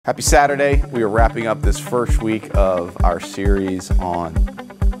Happy Saturday. We are wrapping up this first week of our series on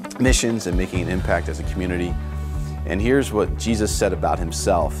missions and making an impact as a community. And here's what Jesus said about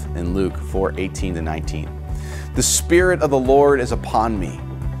himself in Luke 4:18-19. The Spirit of the Lord is upon me,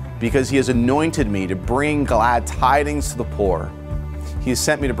 because he has anointed me to bring glad tidings to the poor. He has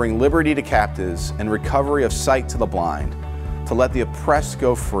sent me to bring liberty to captives and recovery of sight to the blind, to let the oppressed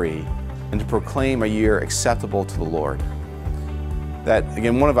go free, and to proclaim a year acceptable to the Lord. That,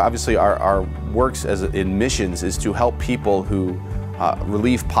 again, one of obviously our works in missions is to help people who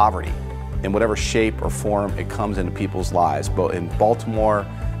relieve poverty in whatever shape or form it comes into people's lives, both in Baltimore,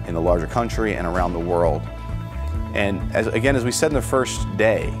 in the larger country, and around the world. And as we said in the first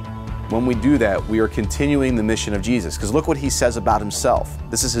day, when we do that, we are continuing the mission of Jesus. Because look what he says about himself.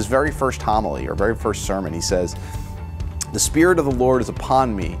 This is his very first homily, or very first sermon. He says, "The Spirit of the Lord is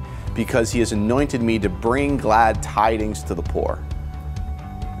upon me, because he has anointed me to bring glad tidings to the poor."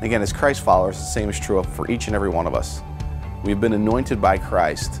 Again, as Christ followers, the same is true for each and every one of us. We've been anointed by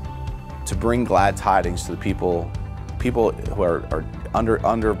Christ to bring glad tidings to the people who are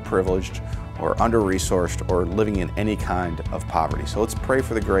underprivileged or under-resourced or living in any kind of poverty. So let's pray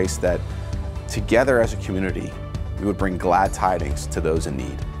for the grace that together as a community, we would bring glad tidings to those in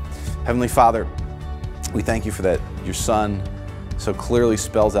need. Heavenly Father, we thank you for that your Son so clearly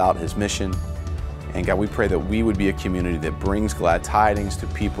spells out his mission. And God, we pray that we would be a community that brings glad tidings to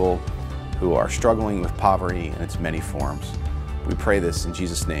people who are struggling with poverty in its many forms. We pray this in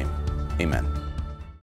Jesus' name. Amen.